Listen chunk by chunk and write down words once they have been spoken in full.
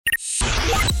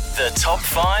The Top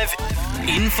 5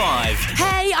 in 5.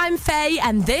 Hey, I'm Faye,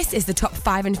 and this is the Top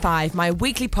 5 in 5, my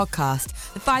weekly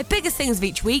podcast. The 5 biggest things of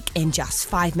each week in just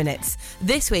 5 minutes.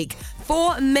 This week,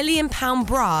 £4 million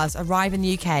bras arrive in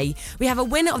the UK. We have a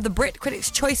winner of the Brit Critics'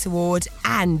 Choice Award,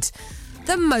 and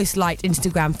the most liked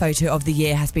Instagram photo of the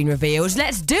year has been revealed.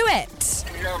 Let's do it!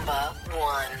 Number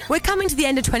 1. We're coming to the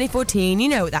end of 2014, you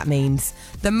know what that means.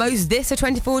 The most this of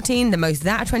 2014, the most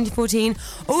that of 2014,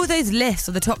 all those lists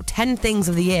of the top 10 things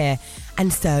of the year.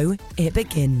 And so it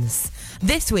begins.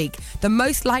 This week, the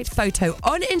most liked photo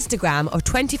on Instagram of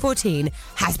 2014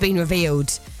 has been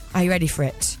revealed. Are you ready for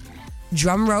it?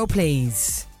 Drum roll,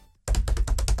 please.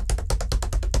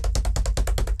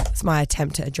 That's my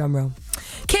attempt at a drum roll.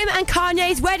 Kim and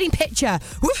Kanye's wedding picture.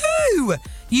 Woohoo!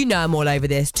 You know I'm all over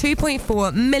this.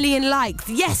 2.4 million likes.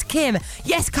 Yes, Kim.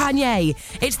 Yes, Kanye.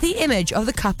 It's the image of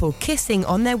the couple kissing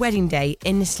on their wedding day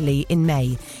in Italy in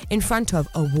May in front of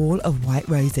a wall of white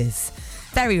roses.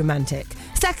 Very romantic.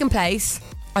 Second place.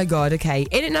 Oh God, okay.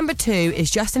 In at number 2 is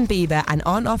Justin Bieber and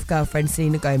on-off girlfriend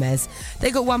Selena Gomez.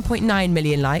 They got 1.9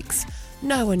 million likes.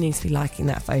 No one needs to be liking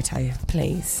that photo,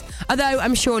 please. Although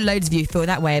I'm sure loads of you feel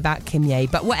that way about Kim Ye,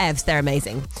 but whatevs, they're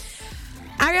amazing.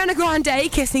 Ariana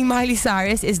Grande kissing Miley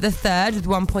Cyrus is the third with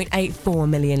 1.84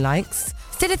 million likes.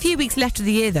 Still a few weeks left of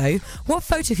the year though. What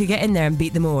photo could get in there and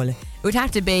beat them all? It would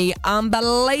have to be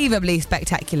unbelievably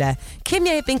spectacular. Kim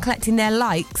Ye have been collecting their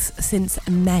likes since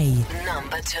May.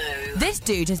 Number 2. This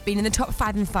dude has been in the top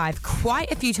 5 in 5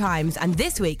 quite a few times, and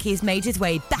this week he's made his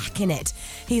way back in it.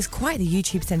 He's quite the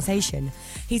YouTube sensation.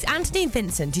 He's Anthony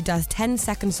Vincent, who does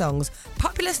 10-second songs,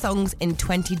 popular songs in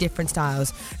 20 different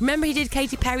styles. Remember he did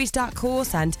Katy Perry's Dark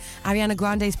Horse and Ariana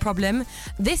Grande's Problem?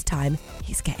 This time,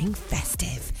 he's getting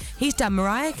festive. He's done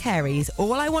Mariah Carey's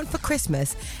All I Want for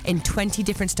Christmas in 20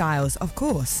 different styles, of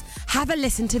course. Have a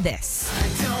listen to this.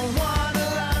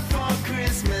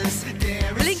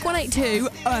 Blink 182,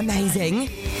 amazing.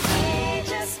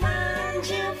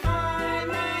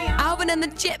 Alvin and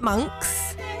the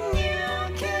Chipmunks.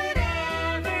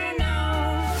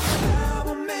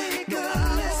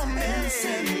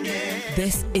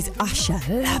 This is Usher,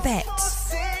 love it.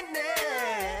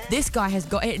 This guy has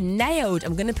got it nailed.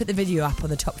 I'm going to put the video up on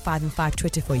the Top 5 in 5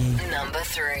 Twitter for you. Number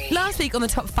 3. Last week on the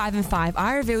Top 5 in 5,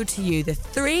 I revealed to you the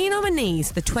 3 nominees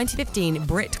for the 2015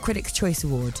 Brit Critics' Choice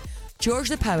Award. George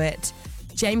the Poet,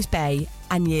 James Bay,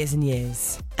 and Years and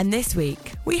Years. And this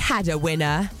week, we had a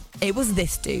winner. It was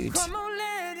this dude. Come on,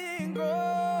 let it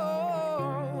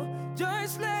go.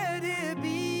 Just let it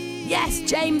be. Yes,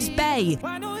 James Bay.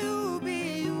 Why don't you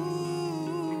be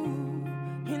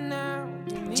you now?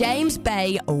 James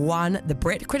Bay won the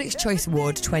Brit Critics' Choice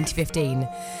Award 2015.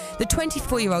 The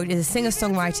 24-year-old is a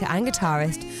singer-songwriter and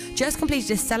guitarist, just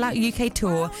completed a sellout UK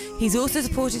tour. He's also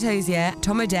supported Hozier,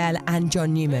 Tom Odell and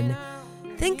John Newman.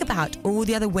 Think about all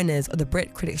the other winners of the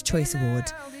Brit Critics' Choice Award.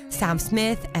 Sam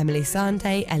Smith, Emily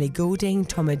Sandé, Ellie Goulding,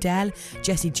 Tom Odell,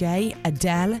 Jessie J,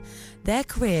 Adele. Their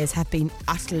careers have been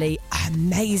utterly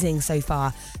amazing so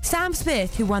far. Sam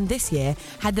Smith, who won this year,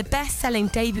 had the best-selling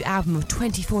debut album of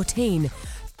 2014.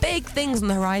 Big things on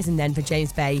the horizon then for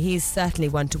James Bay. He's certainly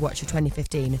one to watch for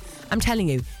 2015. I'm telling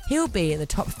you, he'll be in the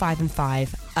top 5 in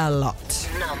 5 a lot.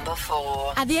 Number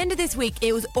 4. At the end of this week,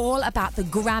 it was all about the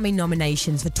Grammy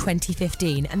nominations for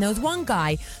 2015, and there was one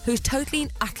guy who's totally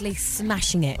and utterly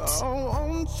smashing it. Oh,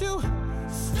 won't you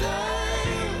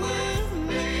stay with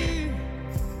me?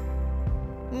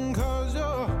 'Cause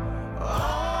you're all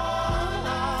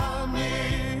I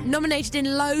need. Nominated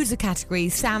in loads of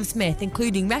categories, Sam Smith,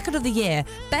 including Record of the Year,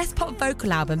 Best Pop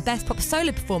Vocal Album, Best Pop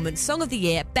Solo Performance, Song of the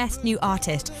Year, Best New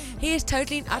Artist. He is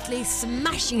totally and utterly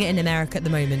smashing it in America at the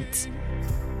moment.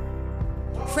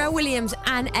 Pharrell Williams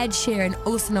and Ed Sheeran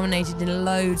also nominated in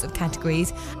loads of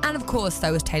categories, and of course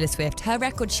so was Taylor Swift. Her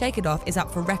record Shake It Off is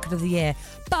up for Record of the Year,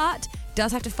 but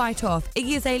does have to fight off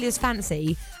Iggy Azalea's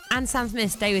Fancy and Sam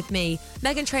Smith's Stay With Me,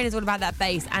 Meghan Trainor's All About That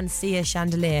Bass and Sia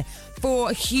Chandelier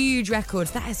for huge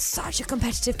records. That is such a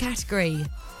competitive category.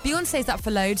 Beyonce's up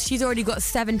for loads. She's already got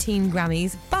 17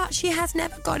 Grammys, but she has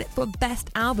never got it for Best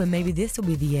Album. Maybe this will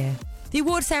be the year. The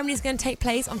award ceremony is going to take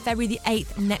place on February the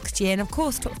 8th next year, and of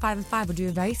course Top 5 in 5 will do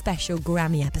a very special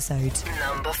Grammy episode.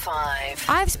 Number 5.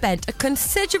 I've spent a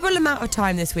considerable amount of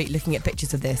time this week looking at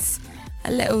pictures of this.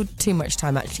 A little too much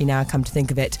time actually now I come to think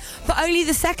of it. For only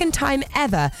the second time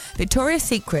ever, Victoria's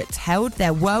Secret held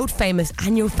their world famous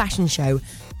annual fashion show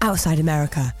outside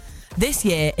America. This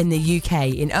year in the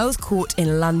UK, in Earl's Court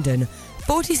in London.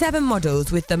 47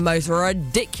 models with the most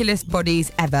ridiculous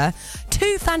bodies ever,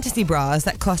 2 fantasy bras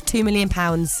that cost £2 million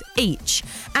each,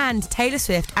 and Taylor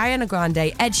Swift, Ariana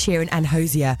Grande, Ed Sheeran and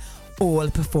Hozier all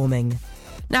performing.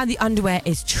 Now, the underwear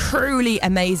is truly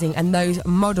amazing, and those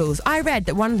models, I read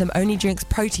that one of them only drinks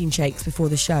protein shakes before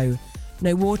the show.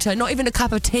 No water, not even a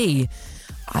cup of tea.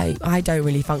 I don't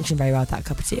really function very well with that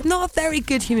cup of tea. I'm not a very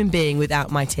good human being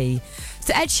without my tea.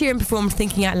 So Ed Sheeran performed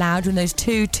Thinking Out Loud when those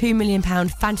two £2 million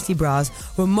fantasy bras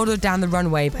were modelled down the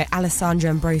runway by Alessandra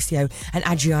Ambrosio and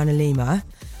Adriana Lima.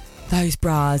 Those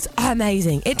bras are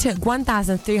amazing. It took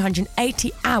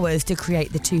 1,380 hours to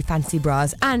create the two fancy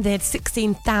bras, and they had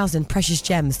 16,000 precious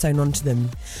gems sewn onto them.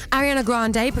 Ariana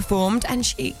Grande performed, and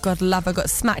she, God love her, got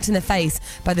smacked in the face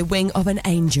by the wing of an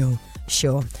angel.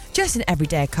 Sure, just an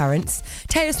everyday occurrence.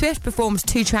 Taylor Swift performed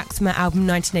 2 tracks from her album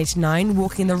 1989,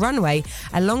 walking the runway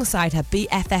alongside her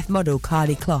BFF model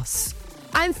Carly Kloss.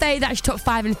 I'm Faye, that's your top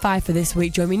 5 in 5 for this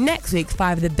week. Join me next week for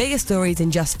 5 of the biggest stories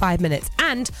in just 5 minutes.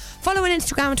 And follow on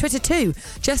Instagram and Twitter too.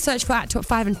 Just search for @top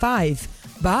 5 in 5.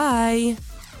 Bye.